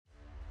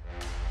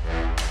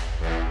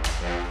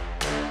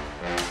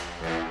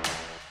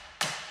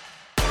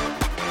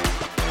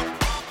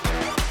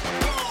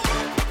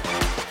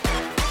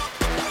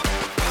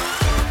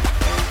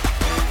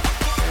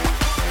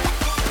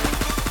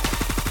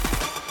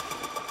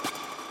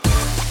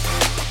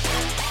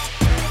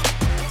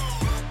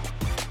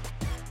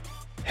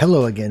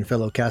Hello again,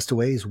 fellow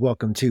castaways.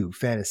 Welcome to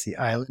Fantasy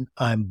Island.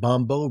 I'm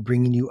Bombo,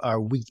 bringing you our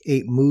Week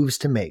 8 moves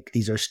to make.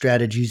 These are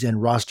strategies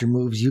and roster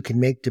moves you can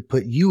make to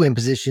put you in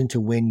position to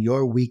win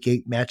your Week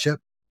 8 matchup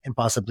and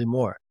possibly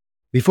more.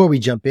 Before we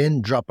jump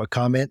in, drop a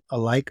comment, a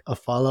like, a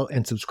follow,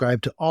 and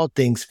subscribe to all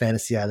things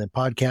Fantasy Island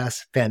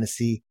Podcast,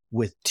 Fantasy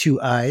with 2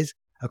 I's,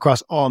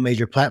 across all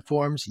major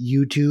platforms,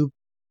 YouTube,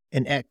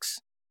 and X.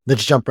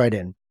 Let's jump right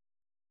in.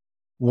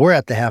 We're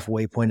at the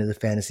halfway point of the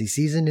fantasy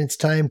season. It's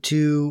time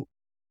to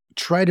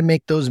try to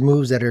make those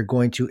moves that are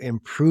going to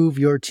improve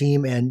your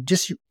team and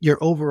just your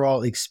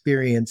overall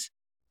experience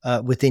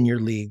within your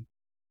league.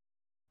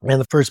 And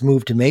the first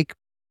move to make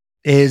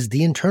is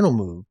the internal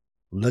move.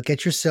 Look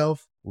at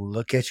yourself,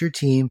 look at your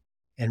team,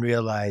 and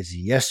realize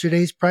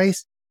yesterday's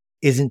price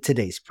isn't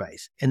today's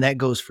price. And that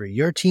goes for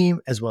your team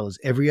as well as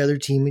every other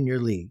team in your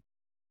league.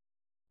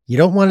 You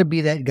don't want to be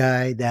that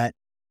guy that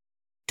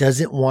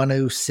doesn't want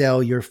to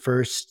sell your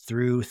first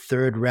through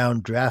third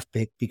round draft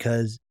pick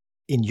because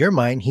in your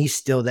mind, he's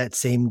still that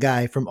same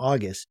guy from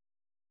August.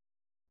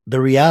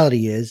 The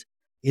reality is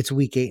it's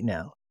week 8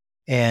 now,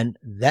 and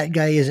that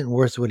guy isn't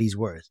worth what he's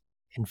worth.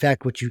 In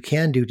fact, what you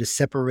can do to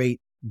separate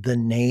the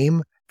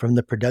name from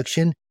the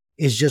production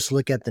is just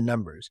look at the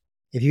numbers.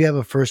 If you have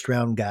a first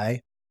round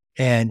guy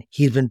and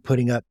he's been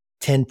putting up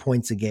 10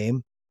 points a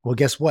game, well,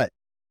 guess what?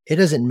 It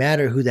doesn't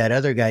matter who that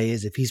other guy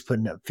is. If he's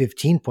putting up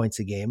 15 points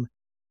a game,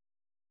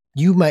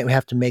 you might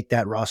have to make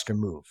that roster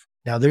move.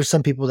 Now, there's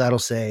some people that'll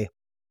say,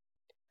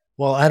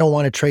 well, I don't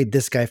want to trade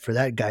this guy for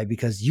that guy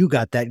because you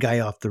got that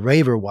guy off the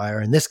waiver wire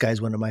and this guy's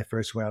one of my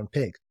first round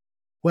picks.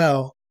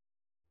 Well,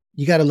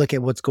 you got to look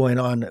at what's going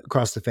on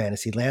across the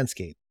fantasy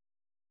landscape.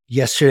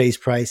 Yesterday's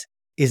price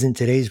isn't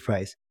today's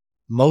price.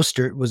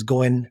 Mostert was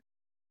going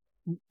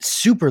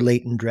super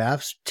late in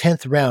drafts,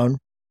 10th round.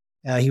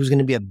 He was going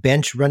to be a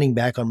bench running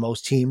back on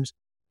most teams.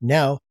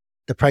 Now,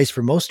 the price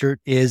for Mostert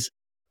is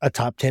a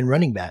top 10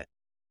 running back.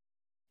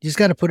 You just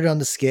got to put it on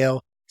the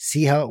scale,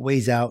 see how it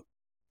weighs out.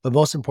 But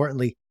most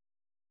importantly,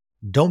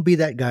 don't be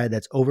that guy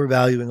that's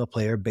overvaluing a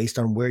player based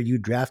on where you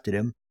drafted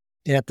him.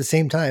 And at the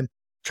same time,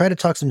 try to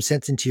talk some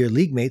sense into your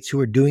league mates who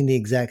are doing the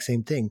exact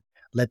same thing.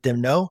 Let them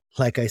know,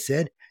 like I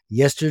said,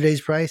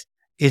 yesterday's price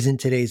isn't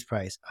today's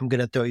price. I'm going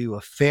to throw you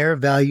a fair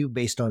value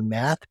based on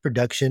math,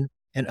 production,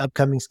 and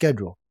upcoming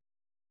schedule.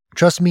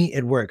 Trust me,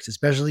 it works,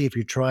 especially if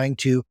you're trying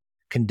to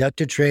conduct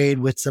a trade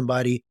with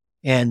somebody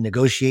and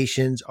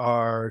negotiations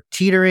are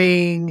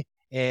teetering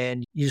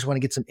and you just want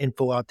to get some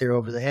info out there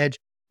over the edge.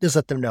 Just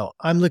let them know,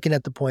 I'm looking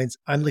at the points,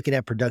 I'm looking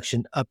at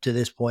production up to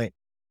this point,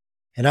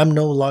 and I'm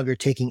no longer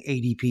taking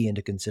ADP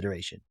into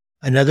consideration.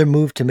 Another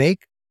move to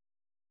make,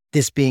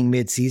 this being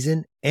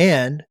midseason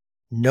and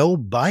no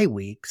bye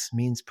weeks,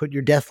 means put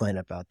your death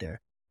lineup out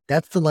there.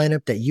 That's the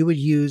lineup that you would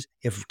use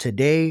if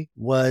today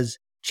was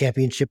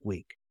championship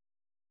week.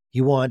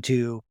 You want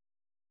to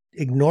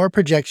ignore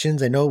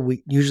projections. I know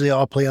we usually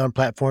all play on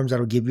platforms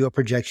that'll give you a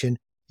projection.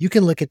 You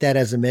can look at that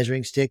as a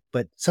measuring stick,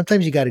 but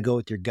sometimes you got to go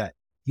with your gut.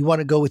 You want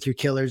to go with your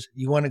killers.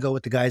 You want to go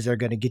with the guys that are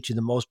going to get you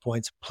the most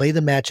points. Play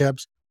the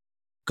matchups.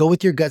 Go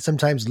with your gut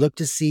sometimes. Look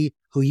to see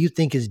who you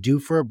think is due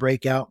for a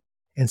breakout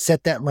and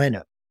set that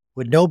lineup.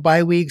 With no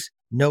bye weeks,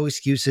 no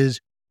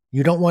excuses.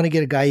 You don't want to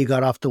get a guy you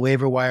got off the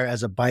waiver wire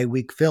as a bye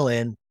week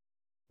fill-in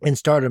and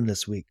start him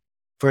this week.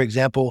 For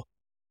example,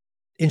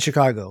 in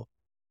Chicago,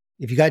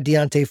 if you got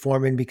Deontay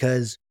Foreman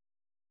because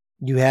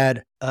you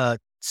had a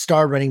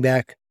star running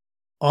back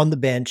on the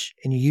bench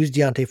and you used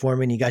Deontay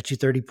Foreman, he got you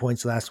 30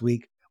 points last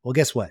week. Well,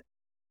 guess what?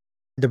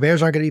 The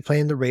Bears aren't going to be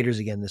playing the Raiders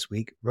again this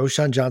week.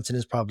 Roschon Johnson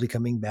is probably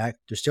coming back.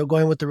 They're still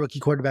going with the rookie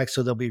quarterback,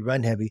 so they'll be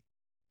run heavy.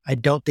 I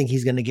don't think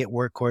he's going to get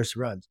workhorse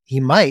runs. He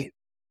might,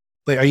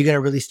 but are you going to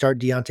really start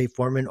Deontay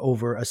Foreman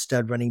over a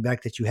stud running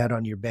back that you had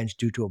on your bench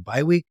due to a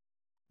bye week?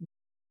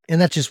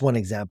 And that's just one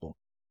example.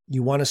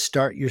 You want to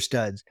start your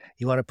studs.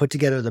 You want to put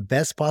together the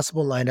best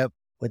possible lineup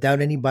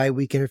without any bye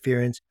week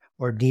interference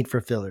or need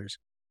for fillers.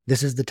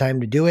 This is the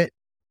time to do it.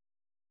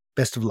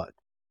 Best of luck.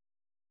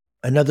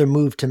 Another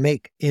move to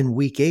make in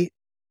week 8,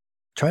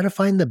 try to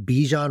find the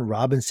Bijan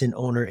Robinson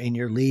owner in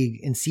your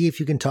league and see if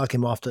you can talk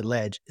him off the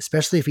ledge,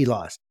 especially if he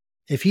lost.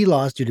 If he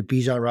lost due to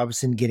Bijan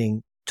Robinson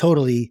getting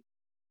totally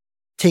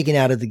taken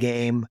out of the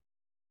game,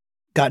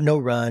 got no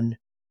run,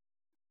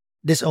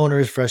 this owner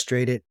is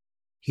frustrated.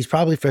 He's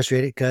probably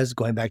frustrated because,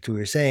 going back to what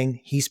we were saying,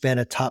 he spent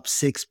a top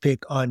 6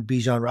 pick on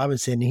Bijan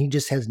Robinson and he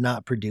just has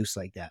not produced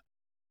like that.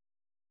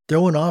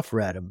 Throw an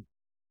offer at him.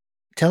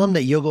 Tell him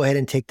that you'll go ahead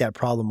and take that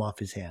problem off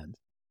his hands.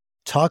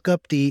 Talk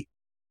up the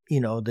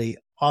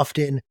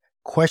often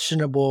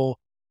questionable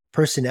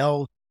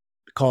personnel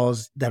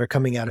calls that are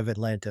coming out of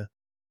Atlanta.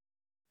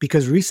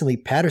 Because recently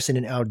Patterson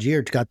and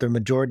Algier got the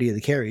majority of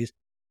the carries.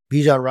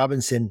 Bijan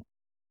Robinson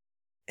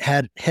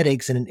had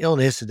headaches and an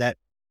illness that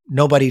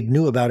nobody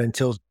knew about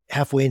until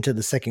halfway into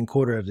the second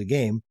quarter of the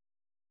game.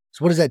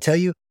 So what does that tell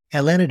you?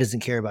 Atlanta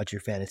doesn't care about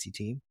your fantasy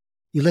team.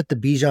 You let the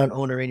Bijan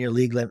owner in your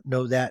league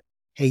know that,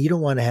 hey, you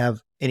don't want to have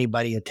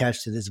anybody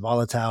attached to this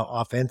volatile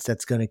offense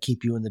that's going to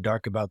keep you in the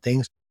dark about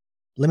things.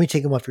 Let me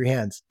take them off your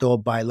hands. Throw a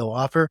buy low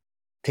offer.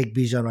 take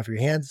Bijan off your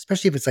hands,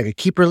 especially if it's like a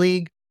keeper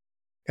league.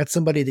 That's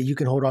somebody that you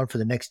can hold on for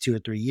the next 2 or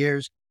 3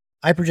 years.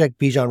 I project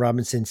Bijan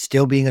Robinson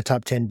still being a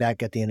top 10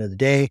 back at the end of the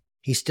day.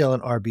 He's still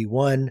an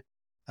RB1.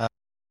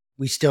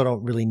 We still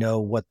don't really know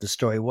what the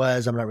story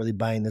was. I'm not really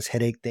buying this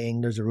headache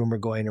thing. There's a rumor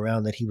going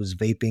around that he was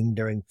vaping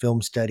during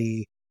film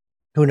study.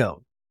 Who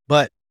knows?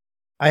 But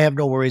I have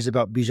no worries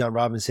about Bijan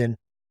Robinson.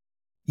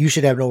 You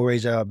should have no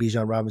worries about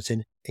Bijan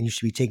Robinson, and you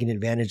should be taking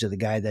advantage of the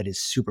guy that is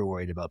super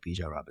worried about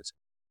Bijan Robinson.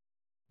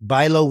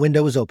 Buy low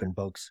window is open,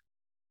 folks.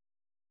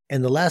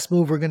 And the last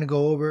move we're going to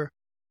go over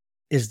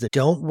is the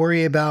don't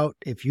worry about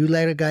if you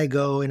let a guy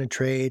go in a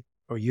trade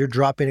or you're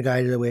dropping a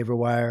guy to the waiver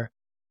wire.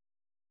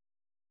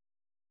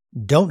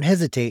 Don't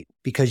hesitate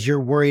because you're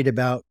worried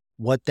about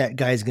what that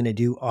guy's going to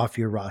do off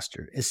your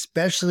roster,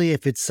 especially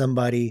if it's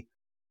somebody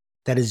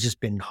that has just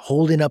been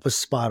holding up a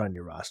spot on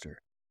your roster.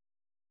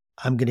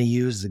 I'm going to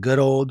use the good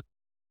old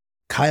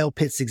Kyle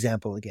Pitts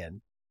example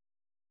again.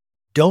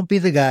 Don't be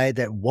the guy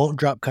that won't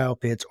drop Kyle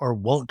Pitts or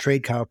won't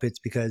trade Kyle Pitts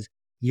because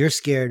you're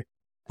scared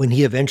when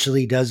he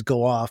eventually does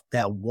go off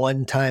that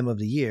one time of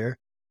the year,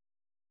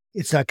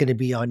 it's not going to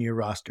be on your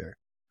roster.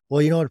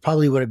 Well, you know, it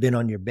probably would have been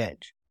on your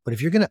bench. But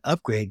if you're going to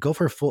upgrade, go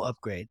for a full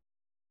upgrade.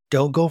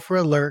 Don't go for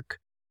a lurk.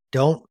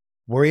 Don't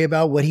worry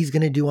about what he's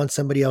going to do on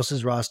somebody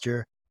else's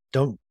roster.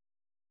 Don't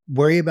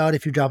worry about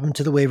if you drop him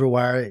to the waiver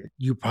wire,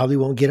 you probably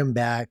won't get him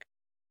back.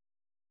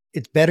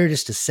 It's better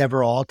just to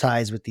sever all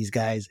ties with these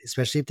guys,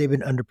 especially if they've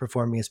been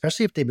underperforming,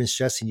 especially if they've been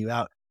stressing you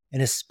out,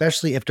 and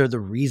especially if they're the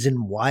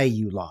reason why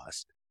you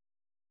lost.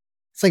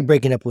 It's like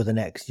breaking up with an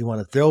ex. You want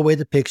to throw away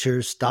the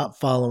pictures, stop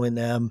following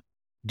them,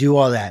 do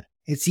all that.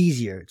 It's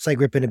easier. It's like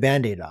ripping a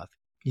Band-Aid off.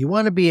 You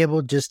want to be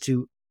able just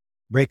to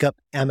break up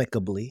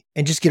amicably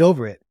and just get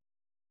over it.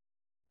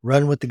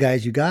 Run with the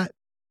guys you got,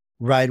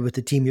 ride with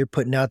the team you're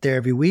putting out there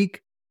every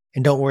week,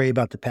 and don't worry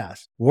about the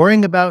past.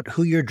 Worrying about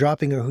who you're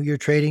dropping or who you're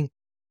trading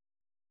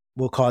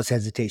will cause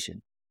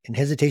hesitation, and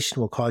hesitation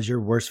will cause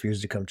your worst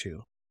fears to come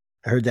true.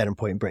 I heard that in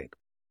Point Break.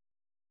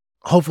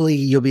 Hopefully,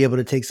 you'll be able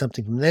to take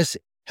something from this,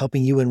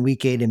 helping you in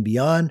week 8 and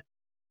beyond.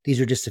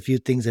 These are just a few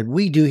things that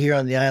we do here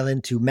on the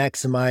island to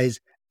maximize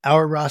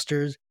our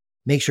rosters,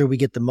 make sure we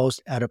get the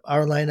most out of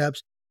our lineups,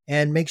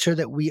 and make sure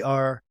that we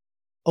are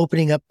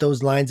opening up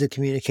those lines of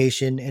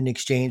communication and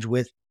exchange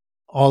with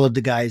all of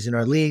the guys in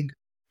our league.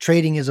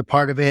 Trading is a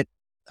part of it.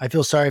 I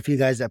feel sorry for you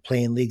guys that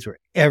play in leagues where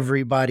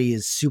everybody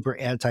is super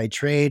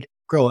anti-trade.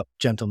 Grow up,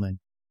 gentlemen.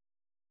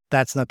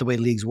 That's not the way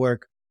leagues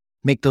work.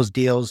 Make those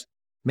deals,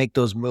 make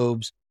those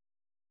moves,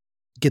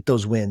 get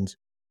those wins.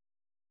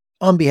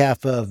 On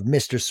behalf of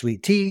Mr.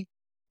 Sweet Tea,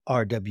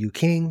 R.W.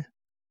 King,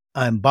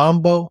 I'm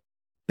Bombo.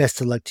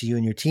 Best of luck to you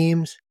and your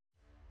teams.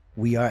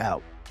 We are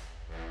out.